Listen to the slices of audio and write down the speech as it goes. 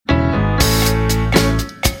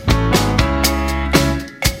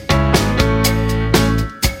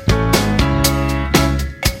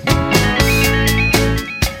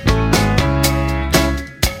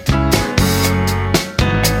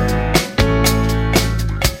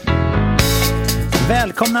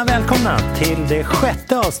Välkomna till det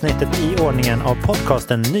 6:e avsnittet i ordningen av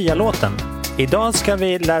podcasten Nya Låten. Idag ska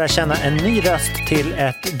vi lära känna en ny röst till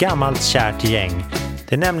ett gammalt kärt gäng.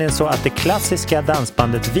 Det är nämligen så att det klassiska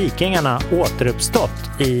dansbandet Vikingarna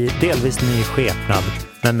återuppstått i delvis ny skepnad,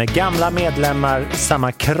 men med gamla medlemmar,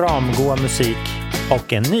 samma kramgoa musik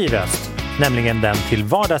och en ny röst, nämligen den till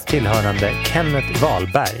vardags tillhörande Kenneth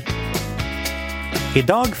Wahlberg.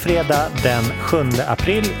 Idag fredag den 7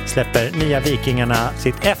 april släpper nya Vikingarna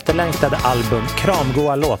sitt efterlängtade album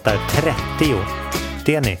Kramgoa låtar 30.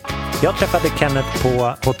 Det är ni. Jag träffade Kenneth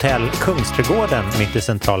på hotell Kungsträdgården mitt i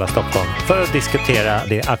centrala Stockholm för att diskutera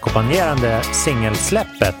det ackompanjerande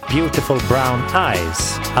singelsläppet Beautiful Brown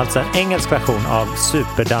Eyes, alltså en engelsk version av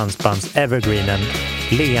superdansbands evergreenen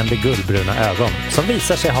Leende guldbruna ögon, som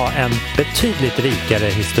visar sig ha en betydligt rikare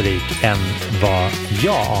historik än vad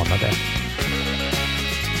jag anade.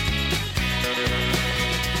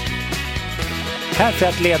 Här för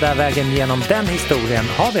att leda vägen genom den historien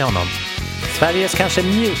har vi honom. Sveriges kanske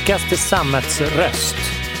mjukaste sammetsröst.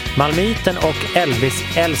 Malmöiten och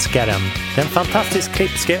Elvis-älskaren. Den fantastiskt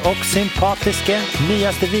klipske och sympatiske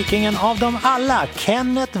nyaste vikingen av dem alla.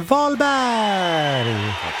 Kenneth Wahlberg.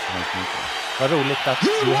 Tack så mycket. Vad roligt att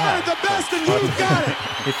du är här.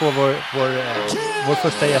 Vi får vår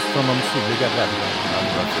första gäst från de sydliga bredderna.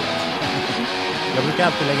 Jag brukar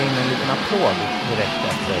alltid lägga in en liten applåd direkt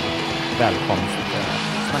efter välkomst.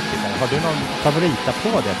 Har du någon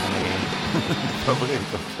favoritapplåd jag kan lägga in?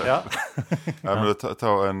 Favorit också? Ja. Ja, men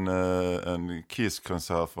ta en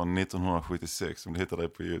Kiss-konsert från 1976 som du hittade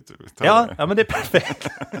på YouTube. Ja, men det är perfekt.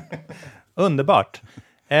 Underbart.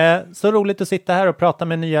 Så roligt att sitta här och prata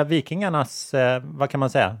med nya Vikingarnas, vad kan man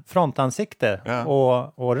säga, frontansikte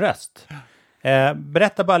och röst.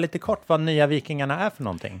 Berätta bara lite kort vad nya Vikingarna är för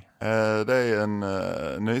någonting. Det är en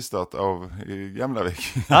nystart av gamla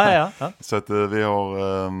Vikingar. Ja. Så att vi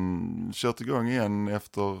har kört igång igen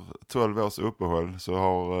efter 12 års uppehåll. Så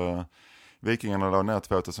har Vikingarna la ner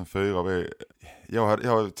 2004.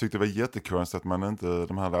 Jag tyckte det var jättekonstigt att man inte,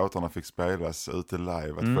 de här låtarna fick spelas ute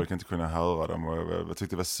live. Att folk inte kunde höra dem. Och jag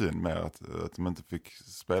tyckte det var synd med att de inte fick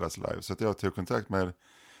spelas live. Så att jag tog kontakt med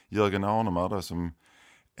Jörgen Arnemar då, som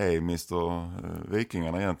är Mr.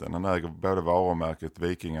 Vikingarna egentligen. Han äger både varumärket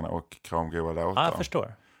Vikingarna och Kramgoa låtar. Ja, jag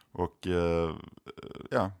förstår. Och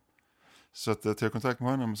så att jag tog kontakt med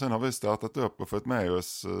honom. Sen har vi startat upp och fått med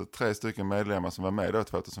oss 3 stycken medlemmar som var med då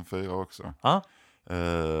 2004 också. Ja.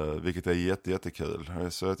 Vilket är jättekul.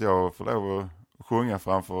 Så att jag får lov att sjunga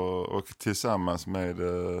framför och tillsammans med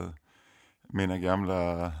mina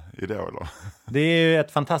gamla idoler. Det är ju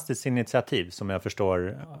ett fantastiskt initiativ som jag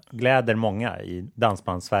förstår gläder många i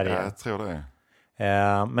dansband Sverige. Ja, jag tror det.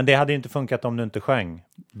 Men det hade ju inte funkat om du inte sjöng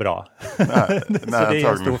bra. Nej, så det är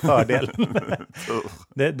en stor fördel.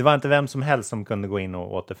 det var inte vem som helst som kunde gå in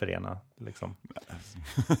och återförena. Liksom.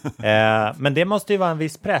 Men det måste ju vara en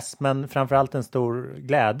viss press, men framförallt en stor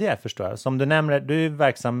glädje, förstår jag. Som du nämner, du är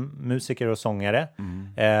verksam musiker och sångare.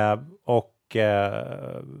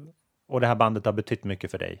 Och det här bandet har betytt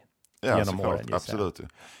mycket för dig genom åren. Absolut.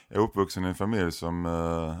 Jag är uppvuxen i en familj som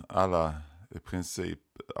alla i princip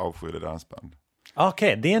avskydde dansband.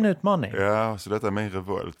 Okej, det är en utmaning. Ja, så detta är min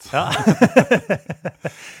revolt. Ja.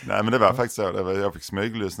 Nej, men det var faktiskt så. Jag fick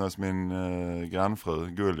smyglyssna hos min grannfru,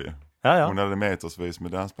 Gulli. Ja. Hon hade metersvis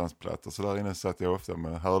med dansbandsplattor. Så där inne satt jag ofta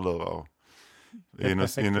med hörlurar.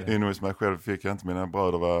 Inne hos mig själv fick jag inte. Mina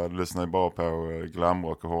bröder lyssnade bara på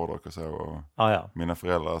glamrock och hårdrock och så. Och mina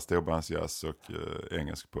föräldrar storbandsjazz och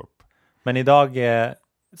engelsk pop. Men idag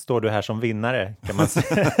står du här som vinnare, kan man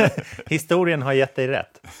säga. Historien har gett dig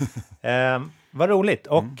rätt. Vad roligt.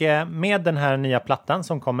 Och med den här nya plattan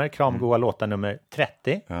som kommer, Kramgoa låtar nummer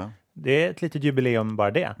 30. Ja. Det är ett litet jubileum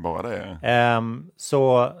bara det. Bara det.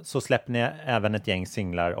 Så släpper ni även ett gäng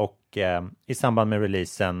singlar och i samband med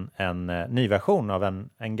releasen en ny version av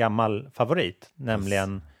en gammal favorit.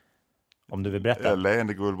 Nämligen, om du vill berätta.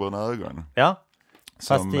 Leende guldbruna ögon. Ja,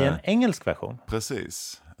 fast i en engelsk version.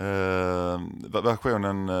 Precis.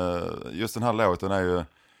 Versionen, just den här låten är ju,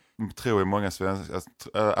 tror i många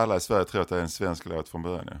alla i Sverige tror att det är en svensk låt från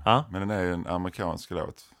början. Ja. Men den är ju en amerikansk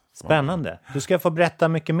låt. Spännande. Du ska få berätta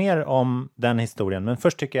mycket mer om den historien. Men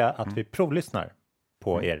först tycker jag att vi provlyssnar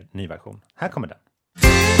på er ny version. Här kommer den.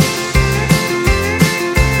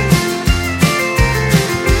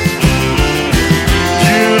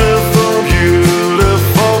 Beautiful,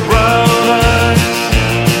 beautiful brown eyes.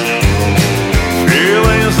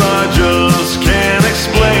 Feelings I just can't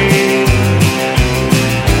explain.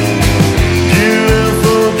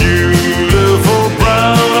 Beautiful, beautiful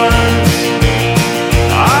brown eyes.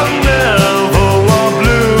 I've never loved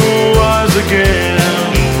blue eyes again.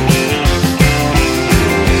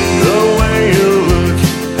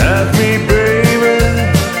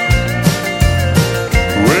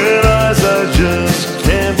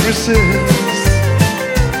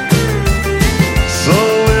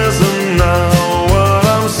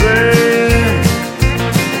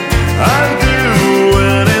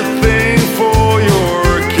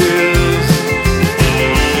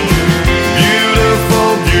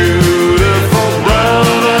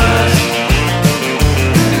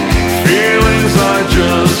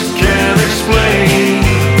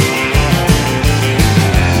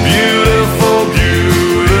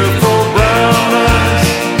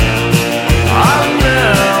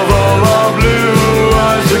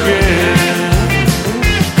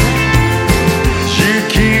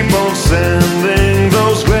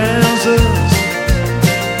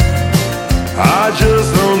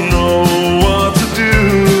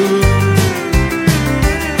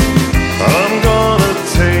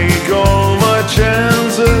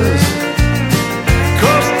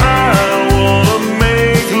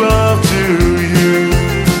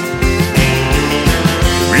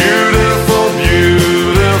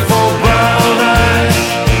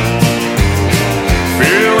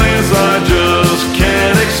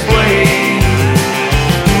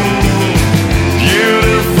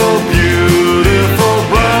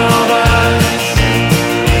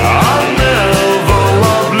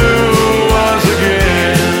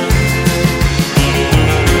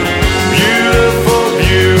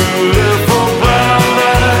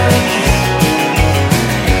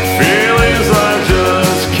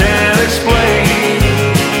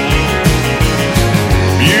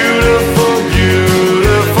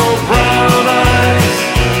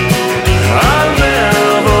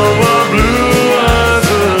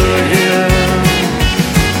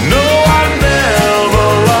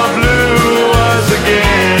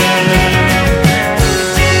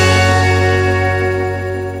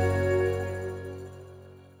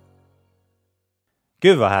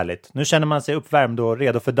 Gud vad härligt. Nu känner man sig uppvärmd och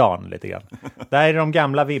redo för dagen lite grann. Det här är de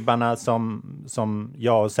gamla vibbarna som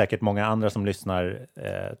jag och säkert många andra som lyssnar,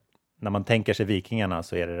 när man tänker sig Vikingarna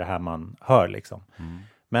så är det här man hör liksom.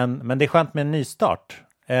 Men det är skönt med en nystart.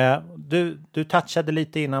 Du touchade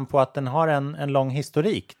lite innan på att den har en lång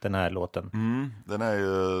historik, den här låten. Den är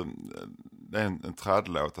ju det är en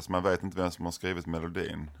traddlåt, alltså man vet inte vem som har skrivit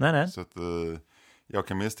melodin. Nej. Så att, jag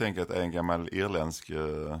kan misstänka att det är en gammal irländsk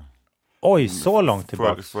Oj, så långt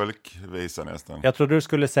tillbaka. Folkvisa nästan. Jag trodde du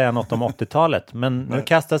skulle säga något om 80-talet, men nu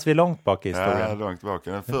kastas vi långt bak i historien. Ja, långt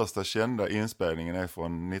tillbaka. Den första kända inspelningen är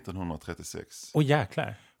från 1936. Åh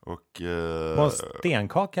jäklar. Och på en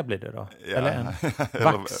stenkaka blir det då? Ja. Eller en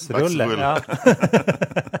vaxrulle? Ja.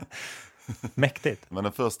 Mäktigt. Men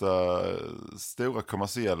den första stora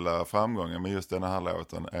kommersiella framgången med just den här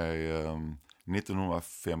låten är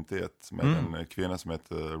 1951 med en kvinna som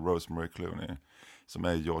heter Rosemary Clooney, som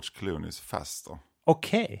är George Clooneys faster.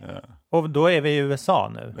 Okej. Ja. Och då är vi i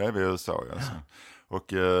USA nu? Det är vi i USA, alltså.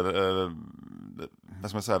 Och vad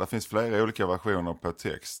ska man säga, det finns flera olika versioner på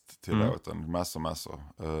text till låten, massor.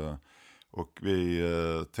 Och vi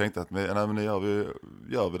tänkte att nu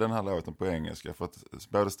gör vi den här låten på engelska, för att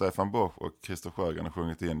både Stefan Bosch och Christer Sjögren har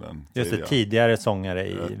sjungit in den tidigare. Just det, tidigare sångare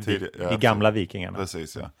i gamla Vikingarna.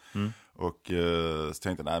 Precis, ja. Och så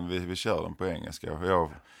tänkte jag, vi kör den på engelska. Och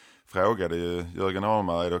jag frågade ju Jörgen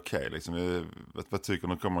Almar, är det okej? Liksom, vad tycker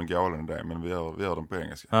du, kommer en galen idé? Men vi gör den på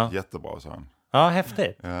engelska. Ja. Jättebra, sa han. Ja,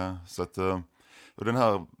 häftigt. Ja, så att, och den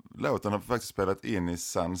här låten har faktiskt spelat in i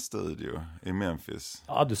Sun Studio i Memphis.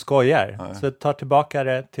 Ja, du skojar. Ja. Så tar tillbaka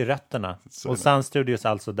det till rötterna. Och Sun Studios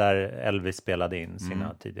alltså där Elvis spelade in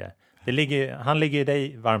sina tidigare. Han ligger ju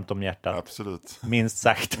dig varmt om hjärtat. Absolut. Minst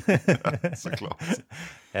sagt. Ja, såklart.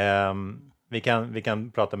 Vi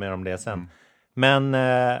kan prata mer om det sen. Men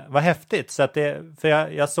vad häftigt. Så att för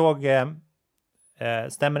jag såg...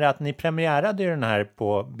 stämmer det att ni premiärade ju den här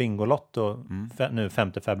på Bingolotto nu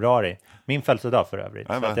 5 februari? Min födelsedag för övrigt.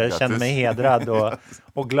 Så att jag känner mig hedrad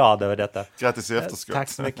och glad över detta. Grattis i efterskott. Tack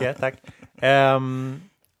så mycket, tack.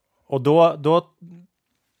 Och då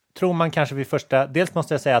tror man kanske vid första... Dels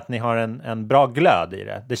måste jag säga att ni har en bra glöd i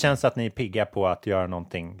det. Det känns att ni är pigga på att göra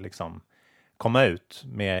någonting, liksom komma ut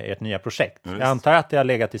med ert nya projekt. Jag antar att det har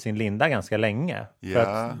legat i sin linda ganska länge. Ja. För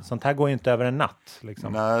att sånt här går ju inte över en natt.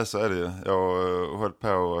 Liksom. Nej, så är det ju. Jag har hållit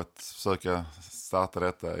på att försöka starta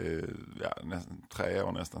detta i 3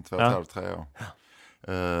 år nästan. 2,5-3 år.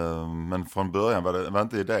 Men från början var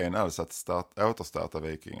inte idén alls att återstarta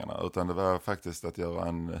Vikingarna. Utan det var faktiskt att göra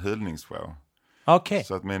en hyllningsshow. Okej.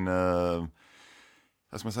 Så att min...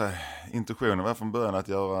 jag ska säga, intuitionen var från början att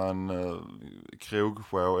göra en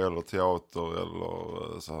krogshow eller teater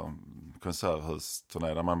eller så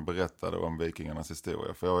konserthusturné där man berättade om Vikingarnas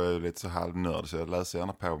historia. För jag är ju lite så halvnörd så jag läser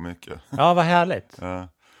gärna på mycket. Ja, vad härligt. Ja.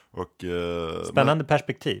 Och, spännande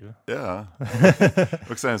perspektiv. Ja.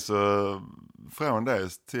 Och sen så från det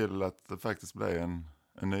till att det faktiskt blev en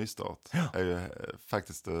nystart. Är ju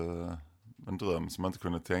faktiskt... en dröm som man inte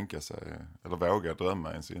kunde tänka sig eller våga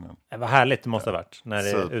drömma ens innan. Vad härligt det måste ha varit när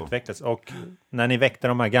det utvecklades. Och när ni väckte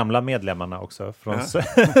de här gamla medlemmarna också från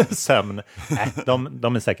sömn.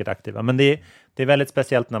 De är säkert aktiva. Men det är väldigt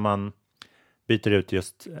speciellt när man byter ut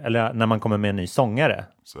eller när man kommer med en ny sångare,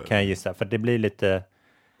 kan jag gissa. För det blir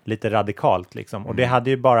lite radikalt liksom. Och det hade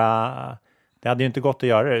ju inte gått att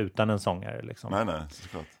göra det utan en sångare. Liksom. Nej,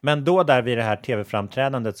 såklart. Men då där vid det här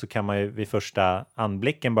tv-framträdandet så kan man ju vid första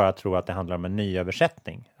anblicken bara tro att det handlar om en ny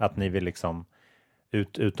översättning. Att ni vill liksom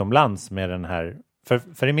utomlands med den här...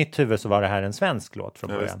 För i mitt huvud så var det här en svensk låt från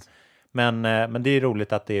början. Men det är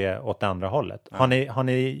roligt att det är åt det andra hållet. Ja. Har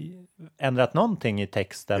ni ändrat någonting i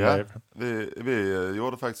text? Eller? Ja, vi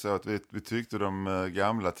gjorde faktiskt så att vi tyckte de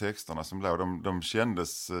gamla texterna som låg, de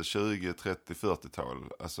kändes 20, 30, 40-tal.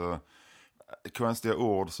 Alltså... konstiga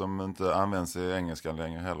ord som inte används i engelskan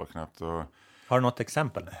längre heller knappt. Och, har du något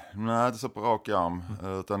exempel? Nej, inte så på rak arm.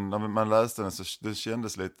 Utan när man läste den så det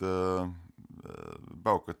kändes lite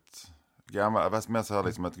bakåt. Gammal, vad som helst här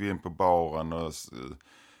liksom att gå in på baren och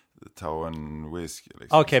ta en whisky.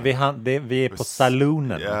 Liksom. Okej, vi är på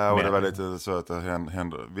saloonen. Ja, och det var lite så att det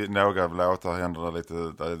händer, några låtar händer det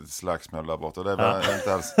lite slagsmål där borta. Det var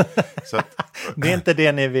inte alls... Så att, det är inte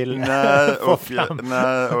det ni vill få fram.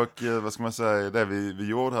 Nej, och vad ska man säga, det vi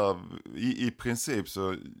gjorde här, i princip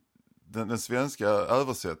så, den svenska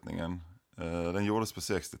översättningen, den gjordes på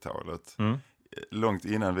 60-talet. Långt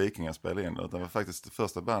innan Vikingar spelade in. Det var faktiskt det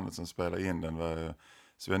första bandet som spelade in den var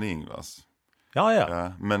Sven Ingvars.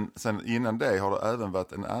 Ja, men sen innan det har det även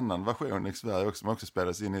varit en annan version i Sverige också, som också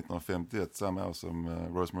spelades in 1951, samma år som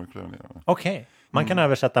Rosemary Clooney. Okej. Man kan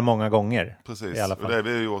översätta många gånger. Precis, i alla fall. och det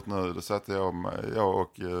vi har gjort nu, då satte jag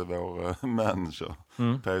och vår manager,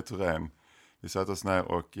 Peter Thorén, vi satte oss ner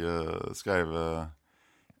och skrev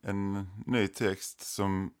en ny text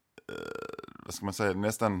som, vad ska man säga,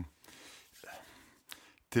 nästan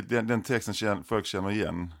till den texten folk känner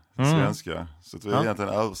igen, svenska. Så att vi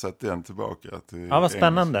egentligen översatt den tillbaka till vad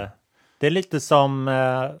spännande. engelska. Det är lite som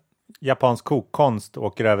japansk kokkonst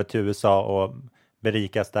åker över till USA och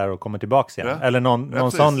berikas där och kommer tillbaka igen. Ja. Eller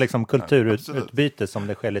någon sån liksom kulturutbyte som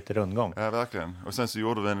det sker lite rundgång. Ja, verkligen. Och sen så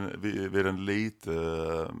gjorde vi den lite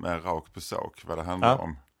mer rakt på sak vad det handlar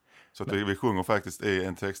om. Så att vi sjunger faktiskt i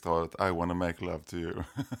en textrad I wanna make love to you.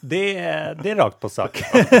 Det är rakt på sak.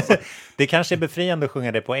 Det kanske är befriande att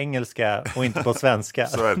sjunga det på engelska och inte på svenska.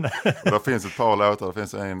 Så är det. Och det finns ett par låtar. Det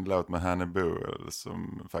finns en låt med Hanne Boel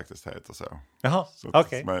som faktiskt heter så. Jaha,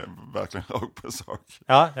 okej. Som är verkligen rakt på sak.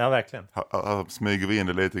 Ja, verkligen. Här smyger vi in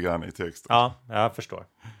det lite grann i texten. Ja, jag förstår.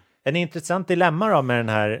 En intressant dilemma då med den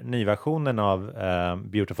här nyversionen av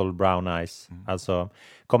Beautiful Brown Eyes. Alltså,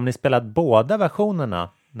 kommer ni spela båda versionerna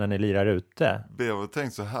när ni lirar ute? Vi har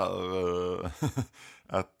tänkt så här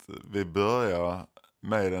att vi börjar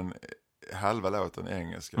med den halva låten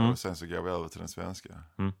engelska och sen så går vi över till den svenska.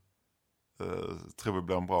 Tror vi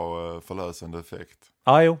blir en bra förlösande effekt.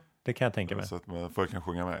 Ja, jo, det kan jag tänka mig. Så att folk kan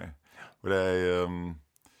sjunga med. Och det är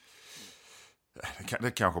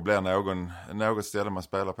det kanske blir något ställe man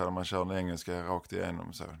spelar på där man kör den engelska rakt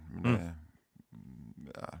igenom så. Men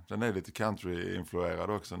den är lite country-influerad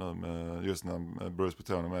också nu med, just när Bruce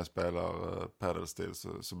Botone med spelar pedal steel så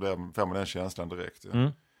får man den känslan direkt.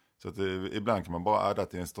 Ja. Så att ibland kan man bara adda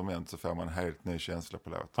ett instrument så får man en helt ny känsla på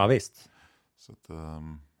låten. Ja, visst. Så att,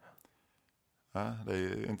 det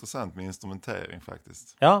är intressant med instrumentering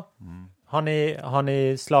faktiskt. Ja, har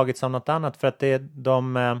ni slagits om något annat? För att det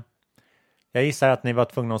är jag gissar att ni var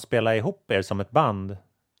tvungna att spela ihop er som ett band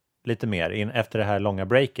lite mer efter det här långa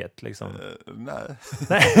breaket liksom. Nej.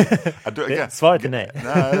 Svaret är nej.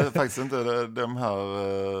 Nej, faktiskt inte. De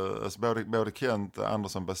här alltså både Kent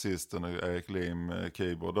Andersson basisten och Erik Lim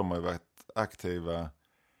keyboard, de har ju varit aktiva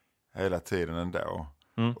hela tiden ändå.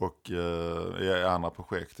 Och i andra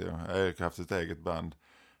projekt. Erik har haft sitt eget band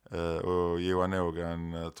och Johan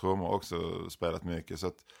Någren trummor också spelat mycket, så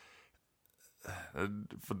att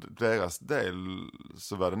för deras del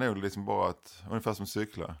så var det nog liksom bara ungefär som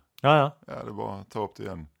cykla. Ja, det är bara att ta upp det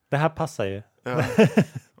igen. Det här passar ju. Ja.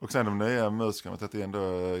 Och sen de nya musikerna, tagit in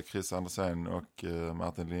då Chris Andersen och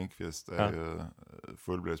Martin Lindqvist är ju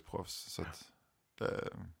fullblodsproffs, så att det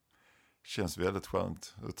känns väldigt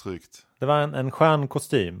skönt och tryggt. Det var en skön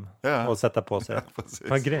kostym att sätta på sig. Ja, precis.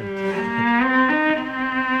 Vad grymt.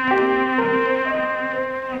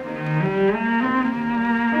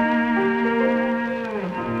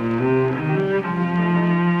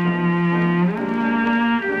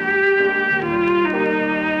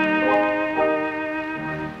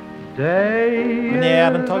 Men ni har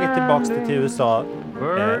även tagit tillbaka det till USA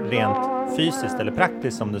rent fysiskt eller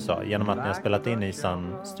praktiskt som du sa, genom att ni har spelat in i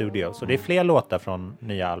Sun Studio. Så det är fler låtar från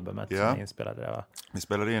nya albumet som ni inspelade där, va? Vi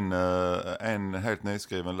spelade in en helt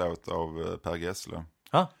nyskriven låt av Per Gessle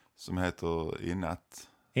som heter I natt.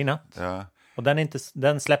 I natt? Ja. Och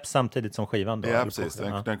den släpps samtidigt som skivan då? Ja, precis.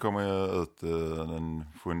 Den kommer ju ut den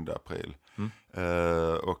 7 april.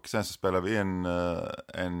 Och sen så spelar vi in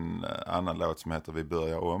en annan låt som heter Vi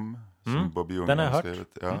börjar om. Som Bobby Ljunggren har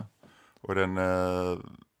skrivit. Ja. Och den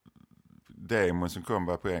demon som kom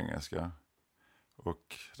var på engelska.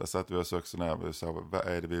 Och där satt vi oss också när vi sa, vad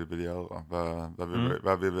är det vi vill göra?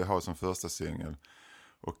 Vad vill vi ha som första singel?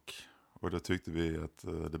 Och då tyckte vi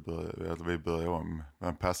att vi börjar om med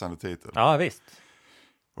en passande titel. Ja, visst.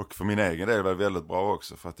 Och för min egen del var det väldigt bra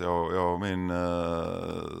också, för att jag och min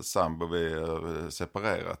sambo, vi är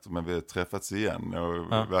separerat, men vi har träffats igen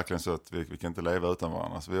och verkligen så att vi kan inte leva utan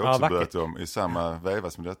varandra. Så vi har också börjat om i samma veva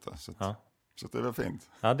som detta. Så det var fint.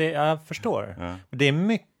 Ja, jag förstår. Ja. Det är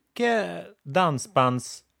mycket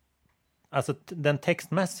alltså den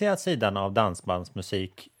textmässiga sidan av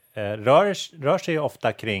dansbandsmusik rör sig ju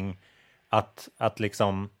ofta kring att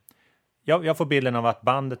liksom jag får bilden av att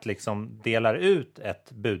bandet liksom delar ut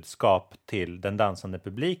ett budskap till den dansande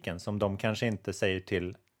publiken som de kanske inte säger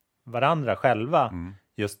till varandra själva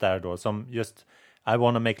just där då. Som just I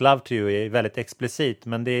wanna make love to you är väldigt explicit,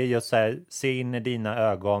 men det är just så här, se in i dina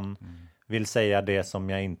ögon, vill säga det som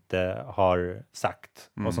jag inte har sagt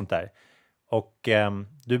och sånt där. Och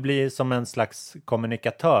du blir som en slags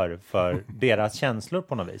kommunikatör för deras känslor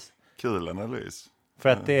på något vis. Kul analys. För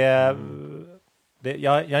att det är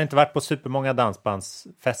Jag har inte varit på supermånga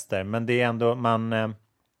dansbandsfester, men det är ändå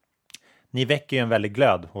ni väcker ju en väldig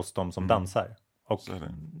glöd hos dem som dansar och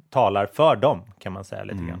talar för dem, kan man säga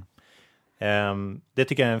lite grann. Det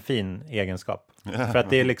tycker jag är en fin egenskap. För att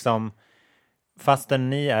det är liksom, fastän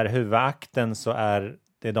ni är huvudakten, så är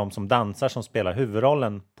det de som dansar som spelar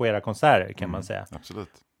huvudrollen på era konserter, kan man säga. Absolut.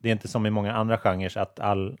 Det är inte som i många andra genrer att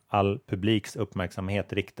all publiks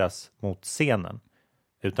uppmärksamhet riktas mot scenen,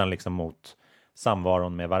 utan liksom mot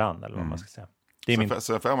samvaron med varandra, eller vad man ska säga. Det är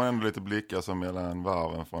så får man ändå lite blickar som mellan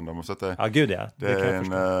varven från dem. Så att det, gud ja. Det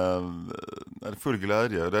är full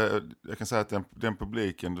glädje. Jag kan säga att den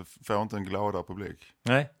publiken, du får inte en gladare publik.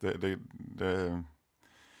 Nej.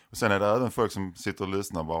 Och sen är det även folk som sitter och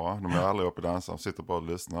lyssnar bara. De är aldrig uppe och dansar, de sitter bara och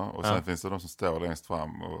lyssnar. Och sen finns det de som står längst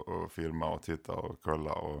fram och filmar och tittar och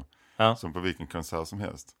kollar. Och, som på vilken konsert som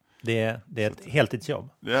helst. Det är ett heltidsjobb.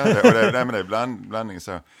 Ja, det är blandning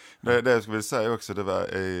så. Det jag skulle vilja säga också, det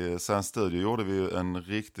var i Sand Studio gjorde vi ju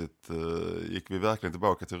gick vi verkligen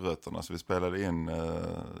tillbaka till rötterna. Så vi spelade in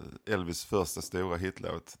Elvis första stora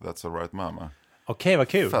hitlåt, That's Alright Mama. Okej, vad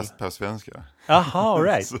kul. Fast på svenska. Jaha, all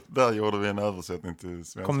right. Så där gjorde vi en översättning till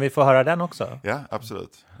svenska. Kommer vi få höra den också? Ja,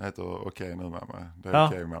 absolut. Det heter Okej nu mamma. Det är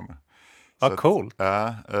okej mamma. Vad coolt.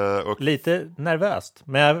 Och lite nervöst,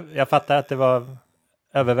 men jag fattar att det var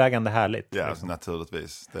övervägande härligt. Ja, liksom.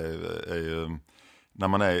 Naturligtvis. Det är ju, när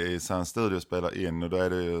man är i Sand Studio och spelar in, och då är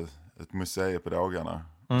det ju ett museum på dagarna.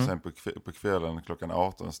 Och sen på kvällen klockan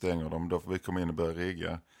 18 stänger de. Då får vi komma in och börja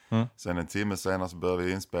rigga. Sen en timme senare så börjar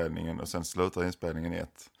vi inspelningen och sen slutar inspelningen 1.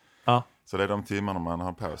 Ja. Så det är de timmarna man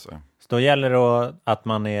har på sig. Så då gäller det att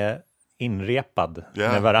man är inrepad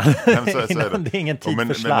med varandra. Det är ingen tid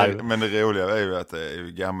för slarv. Men det roliga är ju att det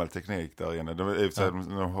är gammal teknik där inne. Det är ju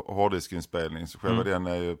en hårddiskinspelning, så själva den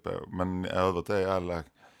är ju på. Men övrigt är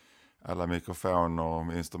alla mikrofoner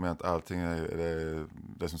och instrument, allting är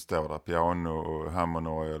det som står där. Piano och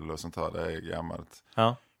harmoniorgel och sånt här, det är gammalt.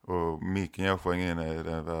 Ja. Och micken jag sjöng in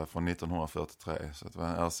det var från 1943. Så det var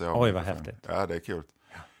en RCA. Oj, vad häftigt. Ja, det är kul.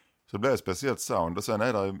 Så det blir ett speciellt sound. Och sen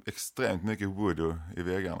är det extremt mycket voodoo i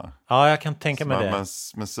väggarna. Ja, jag kan tänka mig det.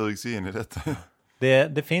 Man sugs in i detta.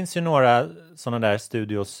 Det finns ju några sådana där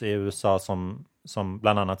studios i USA som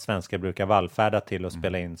bland annat svenskar brukar vallfärda till och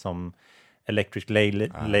spela in, som Electric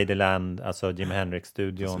Ladyland, alltså Jimi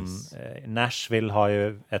Hendrix-studion. Nashville har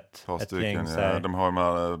ju ett gäng. Ja. De har ju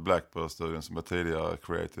med Blackbird-studion som var tidigare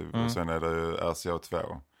Creative. Och sen är det ju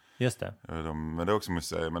RCA2. Just det. Men det är också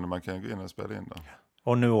museum, men man kan gå in och spela in där.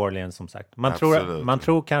 Och New Orleans som sagt. Man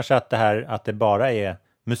tror kanske att det bara är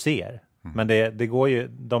museer. Men det går ju,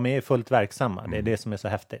 de är fullt verksamma. Det är det som är så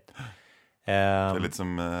häftigt. Det är lite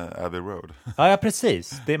som Abbey Road. Ja,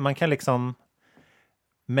 precis. Man kan liksom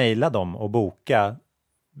mejla dem och boka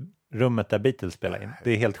rummet där Beatles spelar in.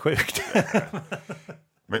 Det är helt sjukt.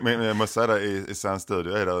 Men jag måste säga det, i Sand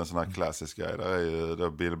Studio är det en sån här klassisk grej. Där är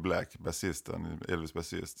ju Bill Black, basisten, Elvis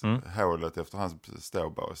basist. Hålet efter hans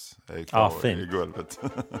ståbas är kvar i golvet.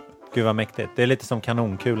 Gud vad mäktigt. Det är lite som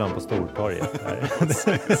kanonkulan på Stortorget.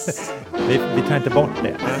 vi tar inte bort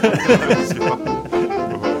det.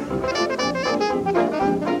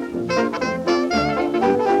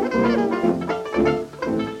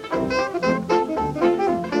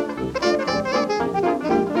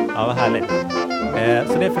 Ja, vad härligt.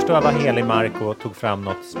 Så det förstår jag var helig mark och tog fram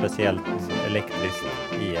något speciellt elektriskt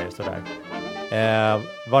i er sådär.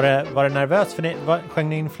 Var det nervöst för sjöng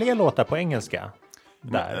ni in fler låtar på engelska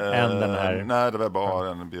där än den här? Nej, det var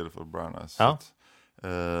bara den Beautiful Brown Eyes. Ja.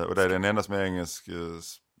 Och det är den enda som är engelsk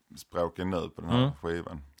språken nu på den här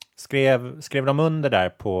skivan. Skrev de under där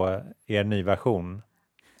på er ny version?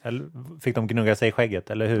 Eller fick de gnugga sig i skägget,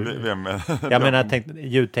 eller hur? Jag menar,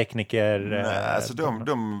 ljudtekniker... Nej, alltså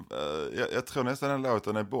jag tror nästan den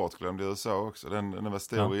låten är bortglömd i USA också. Den var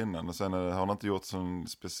stor innan, och sen har den inte gjort sån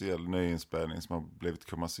speciell nyinspelning som har blivit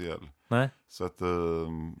kommersiell. Nej. Så att,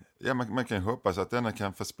 man kan hoppas att denna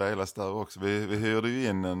kan få spelas där också. Vi hyrde ju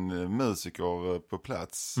in en musiker på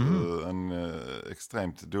plats, en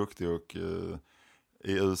extremt duktig och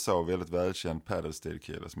i USA väldigt välkänd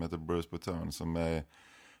paddlesteel-kille som heter Bruce Bouton, som är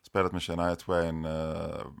spelat med Shania Twain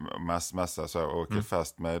massa så, och är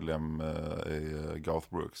fast medlem i Garth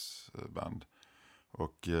Brooks band.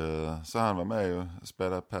 Och så han var med och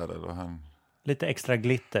spelade paddle, och han... Lite extra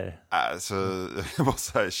glitter. Alltså, jag bara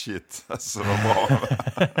säger shit. Alltså, vad bra.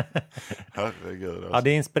 Herregud. Alltså. Ja, det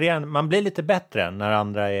är inspirerande. Man blir lite bättre när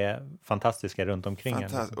andra är fantastiska runt omkring.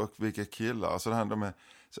 Och vilka killar. Alltså, de är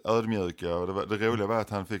så ödmjuka. Och det roliga var att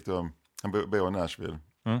han bor i Nashville.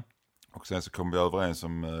 Och sen så kom vi överens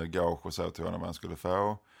om gage och så till honom vad han skulle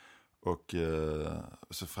få. Och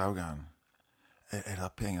så frågade han, är det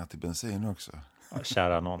pengar till bensin också?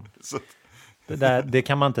 kära någon. Så, Det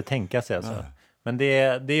kan man inte tänka sig alltså. Men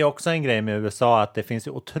det är också en grej med USA att det finns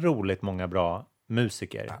ju otroligt många bra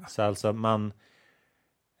musiker. Så alltså man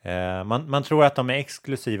tror att de är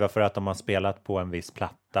exklusiva för att de har spelat på en viss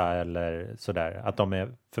platta eller sådär. Att de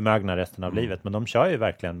är förmögna resten av livet. Men de kör ju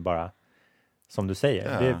verkligen bara, som du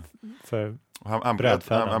säger. Det är för han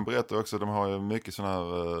berättar också, de har ju mycket sådana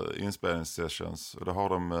här inspelningssessions. Och då har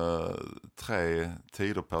de 3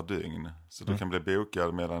 tider per dygn. Så du kan bli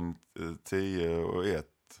bokad mellan 10 och 1,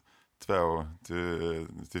 2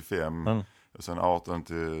 till 5. Och sen 18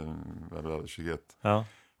 till 21. Ja.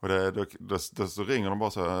 Och då så ringer de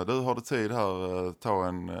bara så här, du har du tid här, ta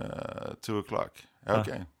en 2 o'clock. Ja,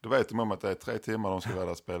 okej. Då vet de om att det är 3 timmar de ska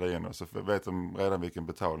vara spela in och så vet de redan vilken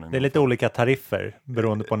betalning. Det är lite olika tariffer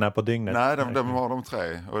beroende på när på dygnet. Nej, de har de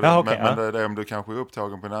 3. Och men det är om du kanske är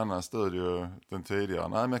upptagen på en annan studio den tidigare.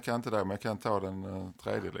 Nej, men jag kan inte det, men jag kan ta den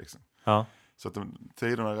tredje liksom. Ja. Så att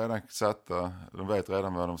tiderna är redan satta, de vet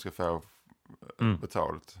redan vad de ska få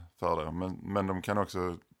betalt för det. Men de kan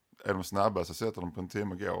också, är de snabba så sätter de på en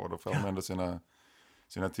timme och går och då får de ändå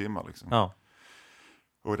sina timmar liksom. Ja.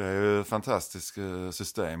 Och det är ju ett fantastiskt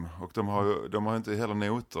system. Och de har inte heller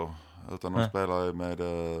noter utan de spelar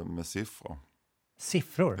med siffror.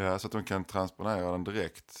 Siffror? Ja, så att de kan transponera den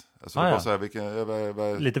direkt. Alltså bara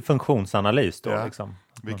säga lite funktionsanalys då liksom.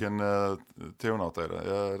 Vilken tonart är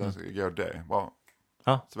det? Ja, den ska gå D. Bra.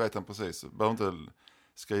 Ja. Så vet han precis. Behöver inte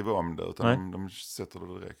skriva om det utan de sätter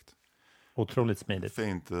det direkt. Otroligt smidigt.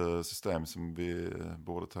 Fint system som vi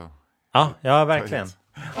borde ta. Ja, verkligen.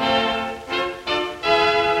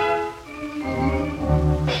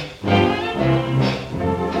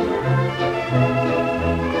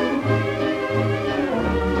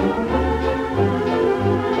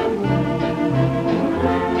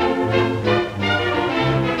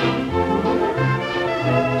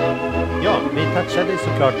 Vi touchade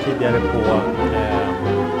såklart tidigare på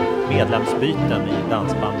medlemsbyten i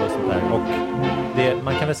dansband och sånt där. Och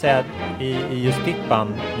man kan väl säga att i just ditt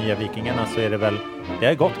band, Nya Vikingarna, så är det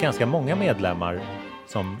har gått ganska många medlemmar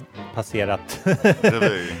som passerat. Det är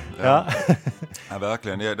vi. Ja. Ja,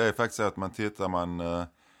 verkligen. Det är faktiskt så att tittar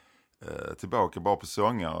tillbaka bara på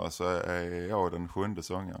sångare så är jag den 7:e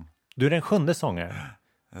sångaren. Du är den 7:e sångaren?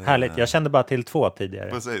 Härligt, jag kände bara till 2 tidigare.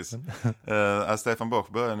 Precis. Stefan Bock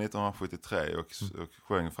började 1973 och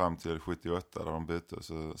sjöng fram till 78 där de bytte.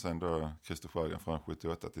 Så sen då Christer Sjögren från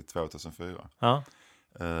 78 till 2004. Ja.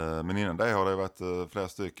 Men innan det har det varit flera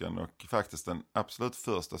stycken och faktiskt den absolut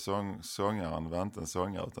första sångaren var inte en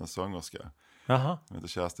sångare utan en sångerska. Jaha. Hon heter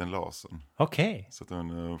Kerstin Larsson. Okej. Okay. Så att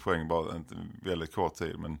hon sjöng bara en väldigt kort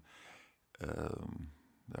tid men...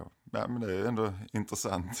 Ja, men det är ändå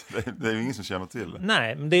intressant. Det är ju ingen som känner till det.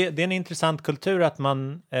 Nej, men det är en intressant kultur att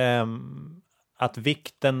man att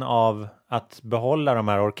vikten av att behålla de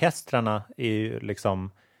här orkestrarna är ju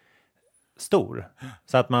liksom stor.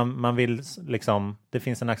 Så att man vill liksom, det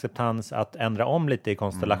finns en acceptans att ändra om lite i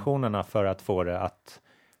konstellationerna för att få det att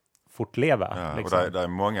fortleva. Ja, liksom. Och det är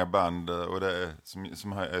många band och det är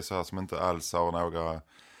som är så här som inte alls har några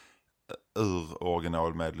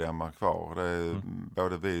originalmedlemmar kvar. Det är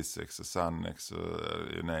både Visex och Sannex och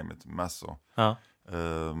you name it, massor. Ja.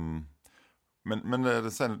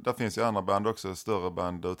 Men sen, där finns ju andra band också, större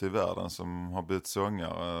band ute i världen som har bytt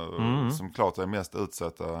sångare som klart är mest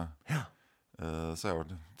utsatta. Ja. Så,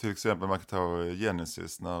 till exempel man kan ta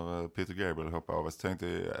Genesis när Peter Gabriel hoppade av. Så tänkte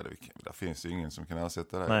jag, det finns ju ingen som kan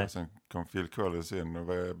ersätta det. Nej. Och sen kom Phil Collins in och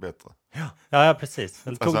var bättre. Ja, precis.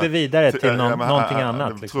 Eller tog det vidare till någonting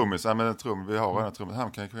annat. Liksom. Vi har en trummis.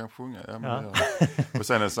 Han kan ju sjunga. Och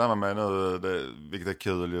sen är det samma med nu, vilket är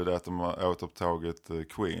kul ju, det att de har återupptagit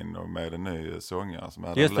Queen och med en ny sångare.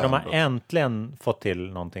 Som just det, de har äntligen fått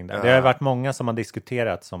till någonting där. Det har varit många som har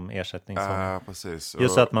diskuterat som ersättningssångare. Ja, precis.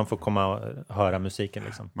 Just så att man får komma och höra musiken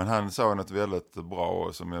liksom. Men han sa något väldigt bra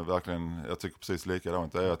som jag tycker precis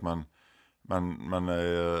likadant. Det är att man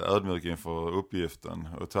är ödmjuk inför uppgiften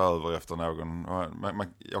och tar över efter någon.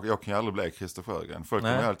 Jag kan ju aldrig bli Christer Sjögren. Folk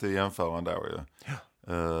kommer alltid jämföra ändå ju. Ja.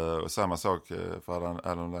 Och samma sak för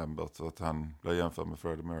Alan Lambert, att han blev jämförd med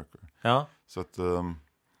Freddie Mercury. Ja. Så att,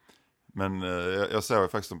 men jag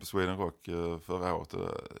såg faktiskt på Sweden Rock förra året.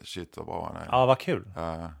 Shit vad bra han är. Ja, vad kul.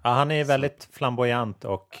 Ja, han är väldigt flamboyant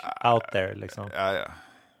och out there liksom. Ja.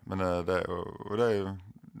 Men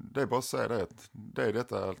det är bara att säga det. Det är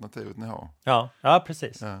detta alternativet ni har. Ja,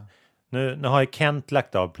 precis. Ja. Nu har ju Kent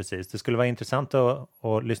lagt av precis. Det skulle vara intressant att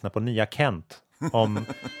lyssna på nya Kent om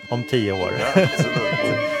 10 år. Ja, absolut.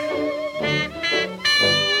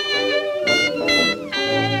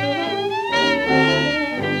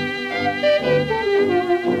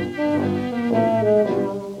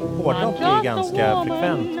 Hårdrock är ju ganska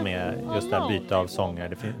frekvent med just det här byte av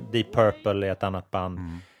sånger. Deep Purple är ett annat band.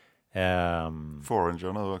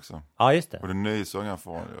 Foreigner nu också. Ja, just det. Och den nya sångaren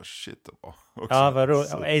Foreigner, shit det bra. Ja, vad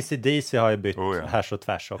roligt. AC/DC har ju bytt härs och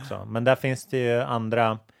tvärs också. Men där finns det ju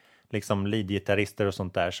andra liksom lead-gitarrister och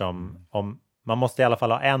sånt där som man måste i alla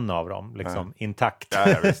fall ha en av dem liksom intakt.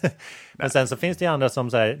 Ja, visst. Men sen så finns det ju andra som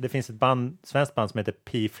så här, det finns ett svenskt band som heter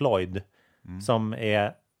P. Floyd som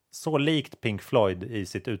är så likt Pink Floyd i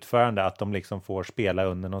sitt utförande att de liksom får spela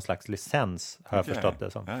under någon slags licens, har jag förstått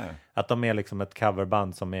det som. Att de är liksom ett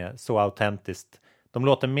coverband som är så autentiskt. De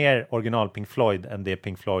låter mer original Pink Floyd än det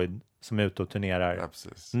Pink Floyd som är ute och turnerar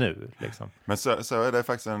nu. Liksom. Men så är det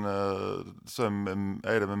faktiskt så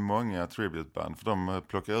är det med många tributeband. För de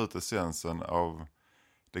plockar ut essensen av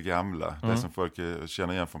det gamla. Det som folk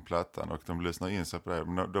känner igen från plattan. Och de lyssnar in sig på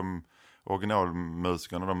det. De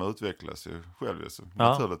originalmusikerna, de utvecklas ju själva så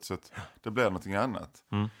naturligt. Så att det blir någonting annat.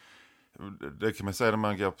 Det kan man säga när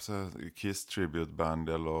man går på Kiss tributeband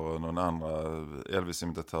eller någon andra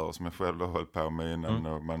Elvis-imitatörer som jag själv har hållit på med innan.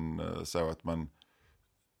 Och man så att man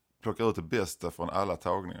plockar ut det bästa från alla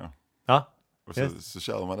tagningar. Ja. Och så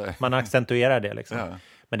kör man det. Man accentuerar det liksom. Ja.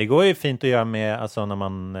 Men det går ju fint att göra med alltså när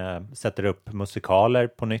man sätter upp musikaler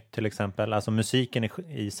på nytt till exempel. Alltså musiken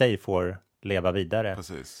i sig får leva vidare.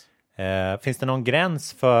 Precis. Finns det någon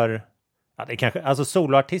gräns för det kanske, alltså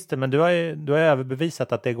soloartister, men du har ju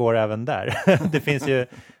överbevisat att det går även där. Det finns ju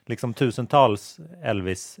liksom tusentals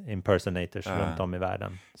Elvis impersonators runt om i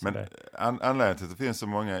världen. Men anledningen till att det finns så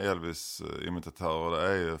många Elvis-imitatörer det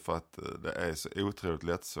är ju för att det är så otroligt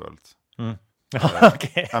lättsålt.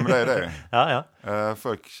 Okay. Ja, men det är det. Ja.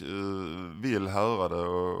 Folk vill höra det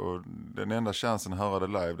och den enda chansen att höra det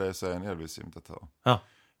live det är att se en Elvis-imitatör. Ja.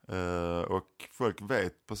 Och folk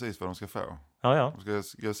vet precis vad de ska få. Ja. De ska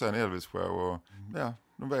gå och se en Elvis-show och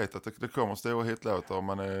de vet att det kommer stora hitlåtar om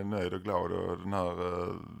man är nöjd och glad och den här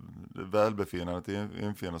välbefinnandet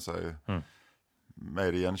infinner sig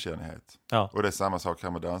med igenkännighet. Ja. Och det är samma sak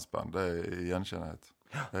här med dansband, det är igenkännighet.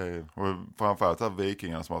 Och framförallt här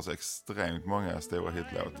Vikingarna som har så extremt många stora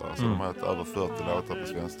hitlåtar. Så de har över 40 låtar på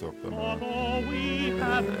Svensktoppen och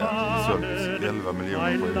sålt 11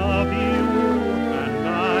 miljoner skivor.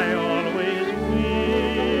 I always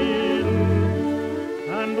will.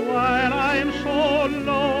 And while I'm so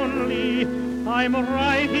lonely, I'm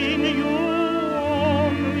writing you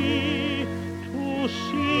only to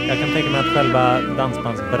see. Jag kan tänka mig att själva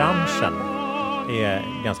dansbandsbranschen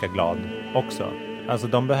är ganska glad också. Alltså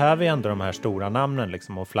de behöver ju ändå de här stora namnen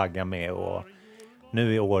liksom att flagga med och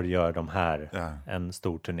nu i år gör de här en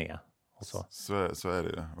stor turné och så. Så är det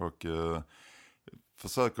ju. Och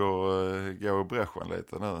försöker gå i bräschen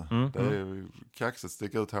lite nu. Det är ju kaxigt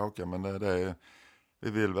sticka ut hakan men det är,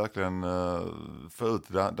 vi vill verkligen få ut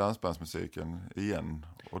dansbandsmusiken igen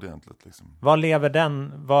ordentligt. Liksom. Var lever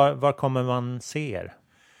den? Var kommer man se er?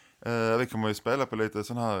 Vi kommer ju spela på lite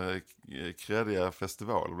sån här kreddiga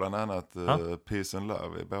festival, bland annat Peace and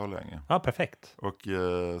Love i Borlänge. Ja, perfekt. Och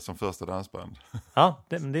som första dansband. Ja,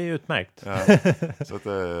 det är utmärkt. Ja, så att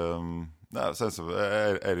sen så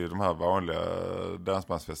är det ju de här vanliga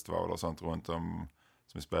dansbandsfestivaler och sånt runt om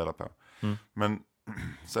som vi spelar på. Men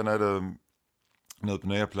sen är det nu på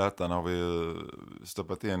nya plattan har vi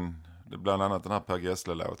stoppat in bland annat den här Per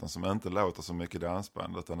Gessle-låten som inte låter så mycket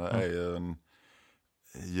dansband utan det är ju en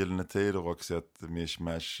Gyllene Tider och sett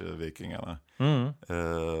mishmash Vikingarna.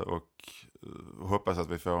 Och hoppas att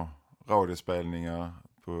vi får radiospelningar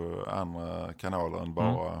på andra kanaler än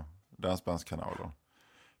bara dansbandskanaler.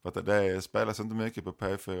 För att det spelas inte mycket på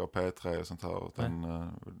P4 och P3 och sånt här utan,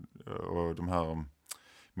 och de här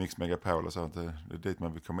Mix Megapol och sånt, det är dit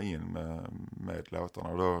man vill komma in med låtarna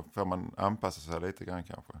och då får man anpassa sig lite grann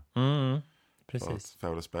kanske. Precis. För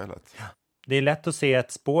att få det spelat. Det är lätt att se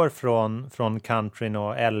ett spår från countryn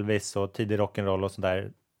och Elvis och tidig rock'n'roll och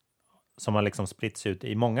sådär som har liksom spritts ut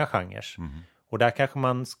i många genrer. Och där kanske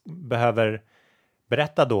man behöver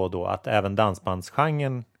berätta då och då att även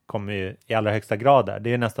dansbandsgenren kommer ju i allra högsta grad där.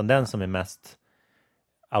 Det är nästan den som är mest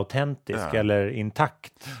autentisk eller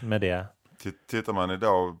intakt med det. Tittar man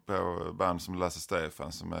idag på band som Lasse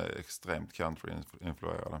Stefan som är extremt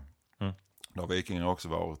country-influerade. Då har Vikingarna också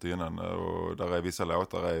varit innan och där är vissa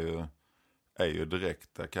låtar är ju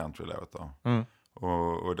direkta countrylåtar.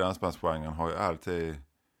 Och dansbandsgenren har ju alltid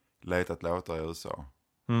letat låtar i USA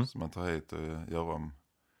som man tar hit och gör om.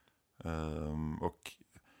 Och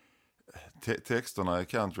texterna i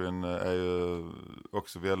countryn är ju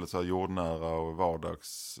också väldigt så här jordnära och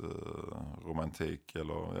vardagsromantik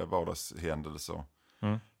eller vardagshändelser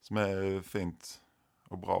som är fint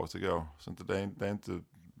och bra tycker jag. Så det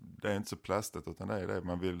är inte så plastigt utan det är det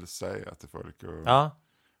man vill säga till folk och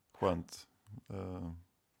skönt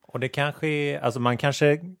Och det kanske är, alltså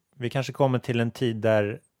vi kanske kommer till en tid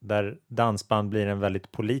där dansband blir en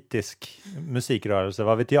väldigt politisk musikrörelse,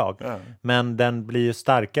 vad vet jag. Ja. Men den blir ju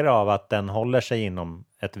starkare av att den håller sig inom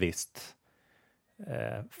ett visst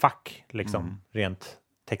fack, liksom, rent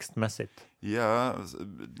textmässigt. Ja,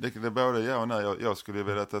 det är både ja och nej. Jag skulle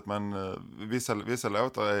vilja att man, vissa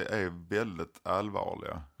låtar är väldigt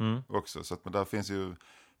allvarliga också. Så att, men där finns ju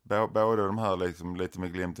både de här liksom, lite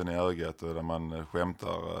med glimten i ögat och där man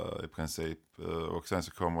skämtar i princip. Och sen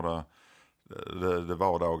så kommer det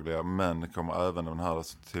vardagliga, men det kommer även den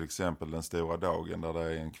här, till exempel Den stora dagen, där det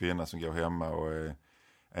är en kvinna som går hemma och är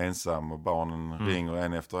ensam och barnen ringer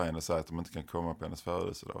en efter en och säger att de inte kan komma på hennes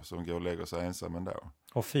födelsedag, så hon går och lägger sig ensam ändå.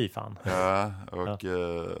 Och fy fan. Ja, och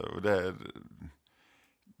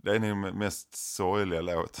det är nog mest sorgliga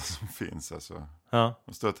låten som finns. Alltså. Ja. De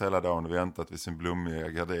har stått hela dagen och väntat vid sin blommiga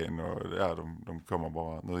gardin och de kommer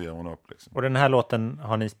bara, nu ger hon upp. Liksom. Och den här låten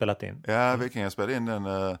har ni spelat in? Ja, Vikingarna spelade in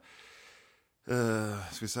den,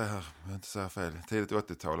 ska vi säga här, jag inte säga fel, tidigt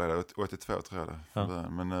 80-tal, eller 82 tror jag det. Ja.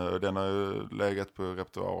 Men den har ju legat på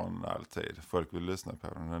repertoaren alltid. Folk vill lyssna på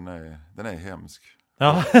den. Den är hemsk.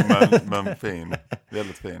 Ja. Men fin,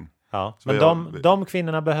 väldigt fin. Ja, men de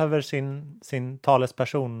kvinnorna behöver sin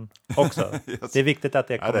talesperson också. Yes. Det är viktigt att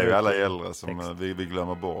det kommer. Ja, det är ju alla äldre som vi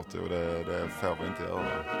glömmer bort, och det får vi inte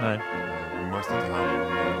göra. Nej. Vi måste ta hand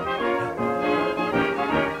om det.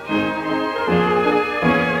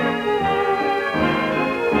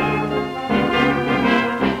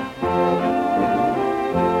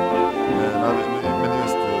 Men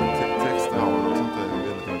just textrader och sånt är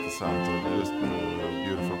väldigt intressant. Och just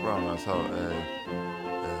Beautiful Brown Eyes här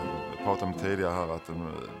pratade om tidigare här att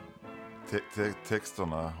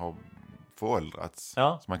texterna har föråldrats.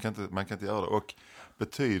 Ja. Så man kan inte göra det. Och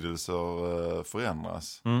betydelser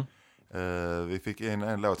förändras. Vi fick in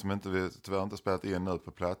en låt som vi tyvärr inte spelat in nu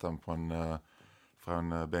på plattan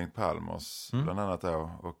från Bengt Palmers bland annat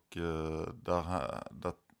då. Och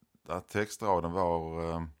där textraden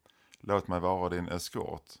var låt mig vara din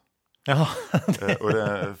eskort. Ja. Och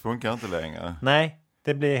det funkar inte längre. Nej.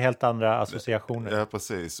 Det blir helt andra associationer. Ja,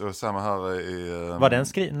 precis. Och samma här i... Var den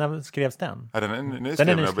när skrevs den? Ja, den är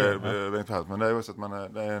nyskriven. Men det är också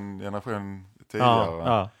att det är en generation tidigare.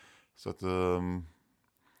 Ja. Så att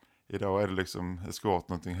idag är det liksom eskort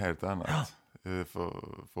någonting helt annat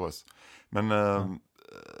för oss. Men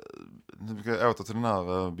nu ska jag åter till den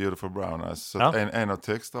här Beautiful Brown Eyes. Så att en av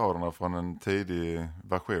textraderna från en tidig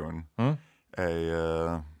version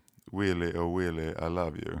är Willy oh Willy, I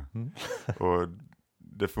love you. Och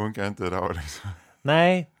det funkar inte idag liksom.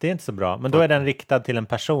 Nej, det är inte så bra. Men då är den riktad till en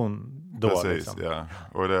person då. Precis, liksom. Ja.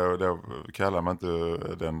 Och då kallar man inte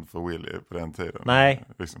den för Willy på den tiden. Nej.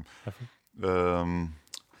 Liksom.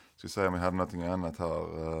 Ska säga om jag hade någonting annat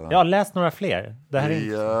här. Ja, läs några fler. Det här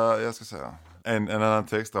är jag ska säga. En annan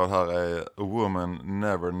textrad här är A woman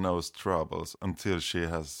never knows troubles until she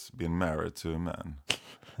has been married to a man.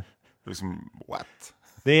 Liksom, what?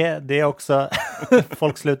 Det är också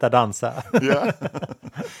folk slutar dansa. Ja.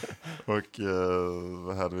 Och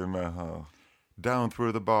vad hade vi med här? Down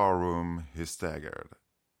through the barroom he staggered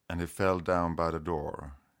and he fell down by the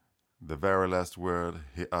door. The very last word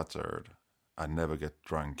he uttered, I never get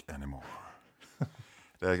drunk anymore.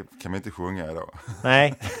 Det kan man inte sjunga idag.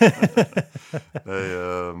 Nej. Det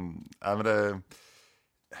är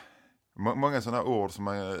många sådana ord som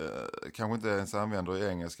man kanske inte ens använder i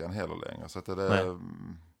engelskan heller längre. Så att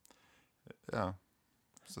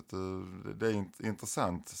det är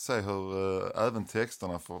intressant att se hur även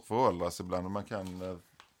texterna föråldras ibland, och man kan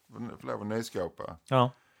få lov att nyskapa.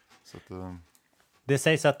 Ja. Så att, det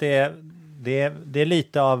sägs att det är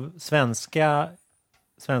lite av svenska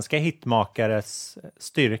hitmakares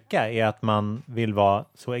styrka är att man vill vara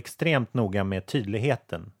så extremt noga med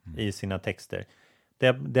tydligheten i sina texter.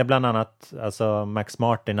 Det är bland annat, alltså Max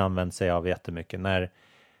Martin använder sig av jättemycket när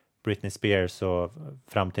Britney Spears och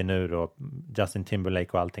fram till nu och Justin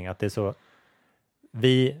Timberlake och allting, att det är så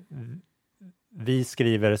vi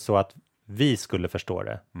skriver så att vi skulle förstå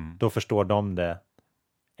det. Då förstår de det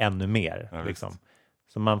ännu mer. Ja, liksom.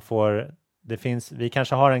 Så man får, vi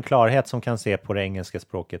kanske har en klarhet som kan se på det engelska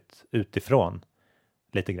språket utifrån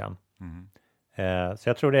lite grann. Så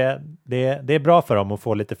jag tror det är bra för dem att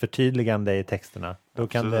få lite förtydligande i texterna. Då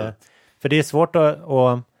kan för det är svårt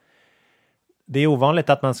och det är ovanligt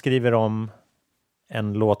att man skriver om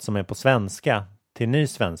en låt som är på svenska till ny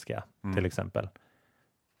svenska till exempel.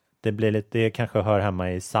 Det kanske hör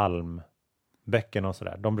hemma i psalmböckerna och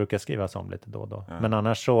sådär. De brukar skrivas om lite då och då. Ja. Men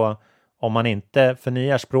annars så, om man inte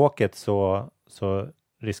förnyar språket så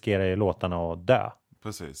riskerar ju låtarna att dö.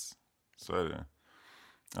 Precis, så är det.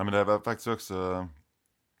 Ja, men det var faktiskt också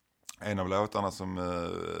en av låtarna som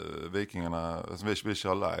Vikingarna, som vi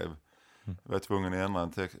kör live. Jag var tvungen att ändra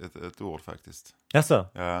ett ord faktiskt. Jaså?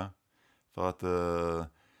 Ja, för att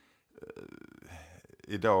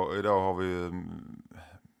idag har vi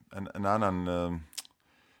en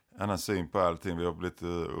annan syn på allting. Vi har blivit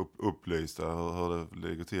upplysta hur det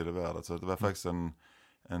ligger till i världen. Så det var faktiskt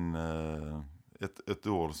ett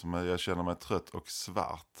ord som jag känner mig trött och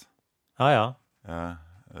svart. Ja. Ja,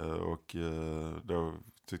 och då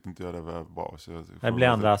tyckte inte jag det var bra. Så det blir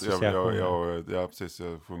andra associationer. Ja, precis.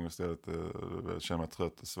 Jag sjunger istället, jag känner mig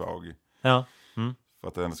trött och svag. Ja. För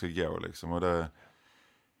att det ändå ska gå liksom. Och det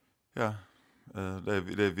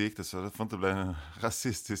är viktigt, så det får inte bli en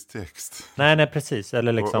rasistisk text. Nej, precis.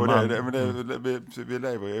 Eller liksom... Vi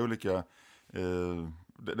lever i olika...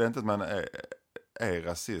 det är inte att man är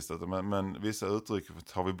rasist, men vissa uttryck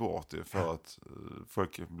tar vi bort ju för att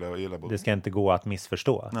folk blir illa bort. Det ska inte gå att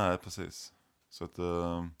missförstå. Nej, precis. Så att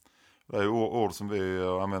det är ord som vi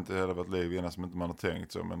har använt i hela vårt liv innan, som inte man har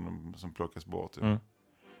tänkt så, men som plockas bort ju.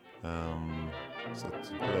 Så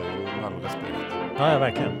att det är ju med all respekt. Ja,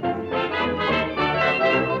 verkligen.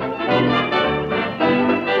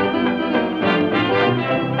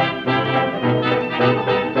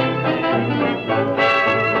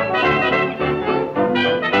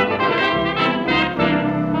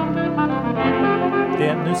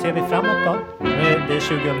 Nu ser vi framåt då. Det är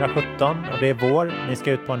 2017 och det är vår. Ni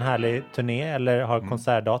ska ut på en härlig turné eller har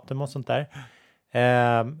konsertdatum och sånt där.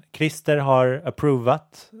 Christer har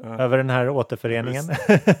approvat över den här återföreningen.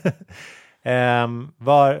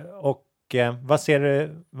 Vad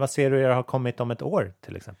ser du har kommit om ett år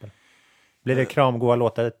till exempel? Blir det kramgoa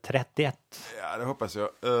låtar 31? Ja, det hoppas jag.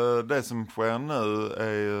 Det som sker nu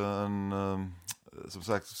är som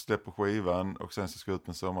sagt, släpper skivan och sen så ska ut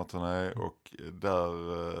med sommarturné, och där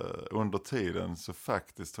under tiden så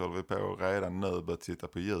faktiskt håller vi på redan nu börja titta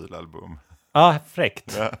på julalbum. Ja,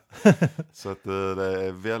 fräckt. Ja. Så att det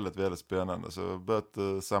är väldigt, väldigt spännande. Så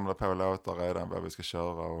börjat samla på låtar redan vad vi ska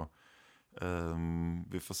köra, och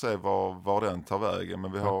vi får se var den tar vägen.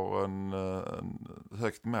 Men vi har en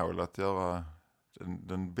högt mål att göra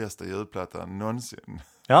den bästa julplattan någonsin.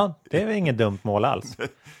 Ja, det är inget dumt mål alls.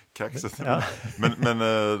 Kaxigt. Ja. Men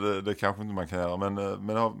det kanske inte man kan göra.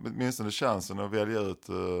 Men har åtminstone chansen att välja ut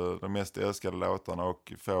de mest älskade låtarna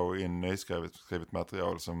och få in nyskrivet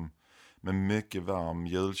material som med mycket varm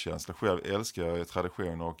julkänsla. Själv älskar jag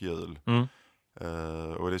traditioner och jul.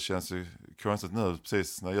 Och det känns ju konstigt nu,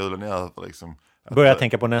 precis när julen är över. Liksom, börja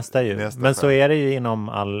tänka på nästa jul. Men så är det ju inom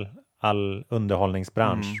all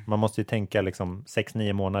underhållningsbransch. Man måste ju tänka liksom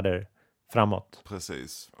 6-9 månader framåt.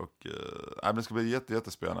 Precis. Och det ska bli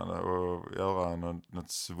jättespännande att göra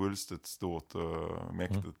något svulstigt, stort och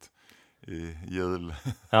mäktigt i jul.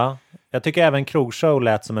 Ja, jag tycker även krogshow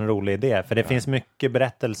lät som en rolig idé. För det finns mycket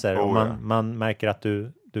berättelser och man märker att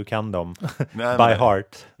du kan dem by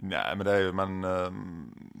heart. Nej, men det är ju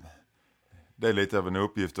det är lite av en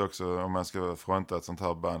uppgift också om man ska fronta ett sånt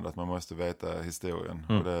här band, att man måste veta historien.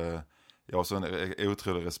 Och jag har så en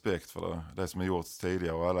otrolig respekt för det som har gjorts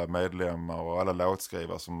tidigare, och alla medlemmar och alla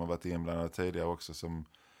låtskrivare som har varit inblandade tidigare också, som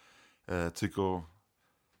tycker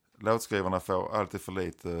låtskrivarna får alltid för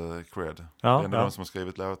lite cred. Ja, det är de som har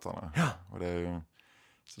skrivit låtarna. Ja. Och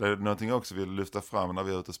så det är någonting jag också vill lyfta fram när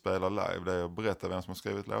vi är ute och spelar live. Det är att berätta vem som har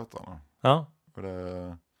skrivit låtarna. Ja.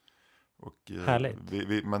 Och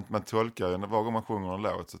härligt. Man tolkar ju, var gång man sjunger en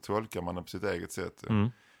låt så tolkar man den på sitt eget sätt.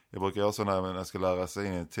 Jag brukar göra så när jag ska lära sig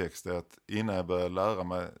in i en text, är att innan jag börjar lära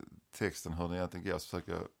mig texten, hur den egentligen går, så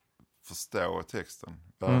försöker jag förstå texten.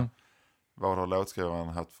 Vad har låtskrivaren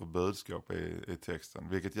haft för budskap i texten?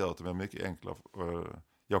 Vilket gör att det blir mycket enklare.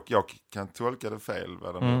 Jag kan tolka det fel,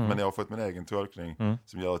 men jag har fått min egen tolkning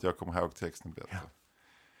som gör att jag kommer ihåg texten bättre. Ja.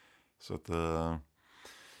 Så att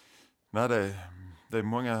det är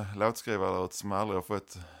många låtskrivare som aldrig har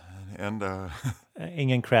fått ända...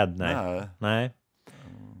 Ingen cred, nej.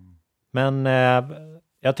 Men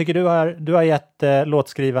jag tycker du har gett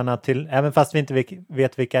låtskrivarna till, även fast vi inte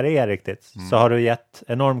vet vilka det är riktigt, så har du gett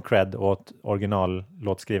enorm cred åt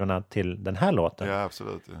originallåtskrivarna till den här låten. Ja,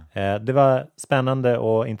 absolut. Ja. Det var spännande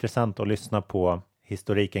och intressant att lyssna på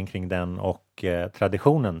historiken kring den och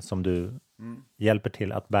traditionen som du hjälper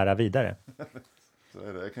till att bära vidare. Så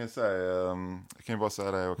är det. Jag kan ju bara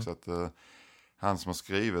säga det också, att han som har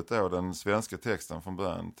skrivit då den svenska texten från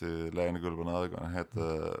början till Leende Gullbrunna ögon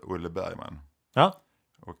heter Olle Bergman. Ja.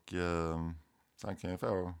 Och så han kan ju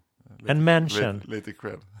få en mention. Lite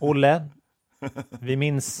cred. Olle, vi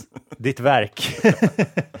minns ditt verk.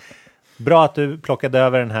 Bra att du plockade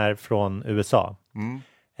över den här från USA.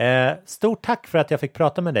 Stort tack för att jag fick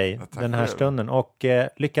prata med dig den här själv. stunden. Och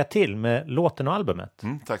lycka till med låten och albumet.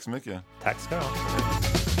 Tack så mycket. Tack ska du ha.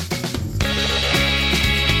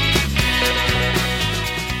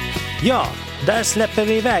 Ja, där släpper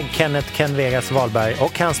vi iväg Ken Vegas Wahlberg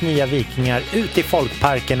och hans nya Vikingar ut i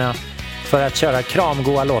folkparkerna för att köra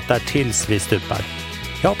kramgoa låtar tills vi stupar.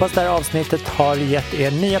 Jag hoppas det här avsnittet har gett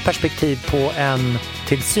er nya perspektiv på en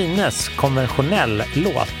till synes konventionell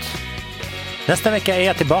låt. Nästa vecka är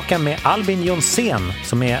jag tillbaka med Albin Jonsén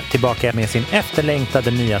som är tillbaka med sin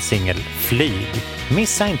efterlängtade nya singel Flyg.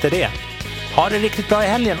 Missa inte det. Ha det riktigt bra i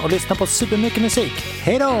helgen och lyssna på supermycket musik.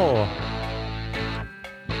 Hej då!